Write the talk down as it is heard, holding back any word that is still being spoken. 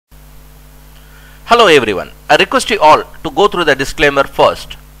Hello everyone, I request you all to go through the disclaimer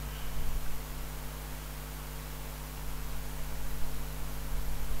first.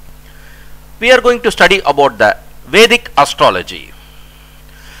 We are going to study about the Vedic astrology.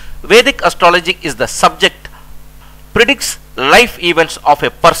 Vedic astrology is the subject predicts life events of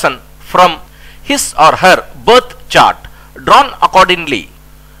a person from his or her birth chart drawn accordingly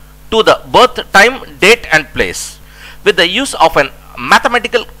to the birth time, date and place with the use of an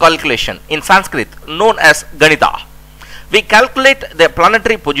mathematical calculation in Sanskrit known as Ganita. We calculate the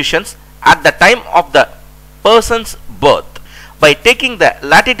planetary positions at the time of the person's birth by taking the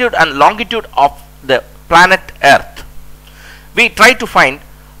latitude and longitude of the planet Earth. We try to find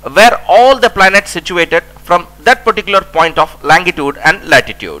where all the planets situated from that particular point of longitude and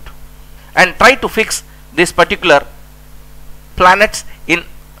latitude and try to fix these particular planets in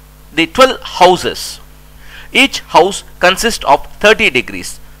the 12 houses. Each house consists of 30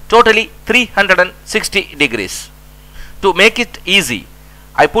 degrees, totally 360 degrees. To make it easy,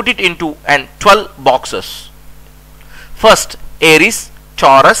 I put it into 12 boxes. First, Aries,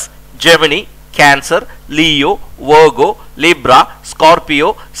 Taurus, Gemini, Cancer, Leo, Virgo, Libra,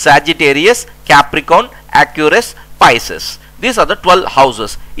 Scorpio, Sagittarius, Capricorn, Aquarius, Pisces. These are the 12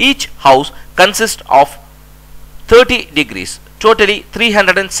 houses. Each house consists of 30 degrees, totally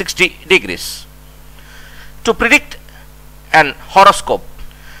 360 degrees. To predict an horoscope,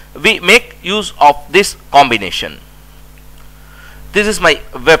 we make use of this combination. This is my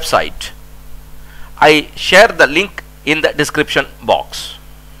website. I share the link in the description box.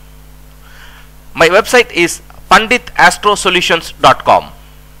 My website is panditastrosolutions.com.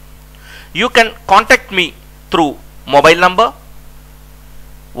 You can contact me through mobile number,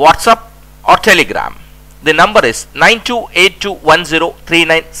 WhatsApp or Telegram. The number is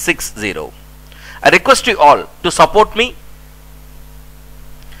 9282103960. I request you all to support me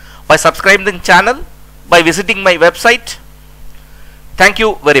by subscribing the channel, by visiting my website. Thank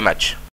you very much.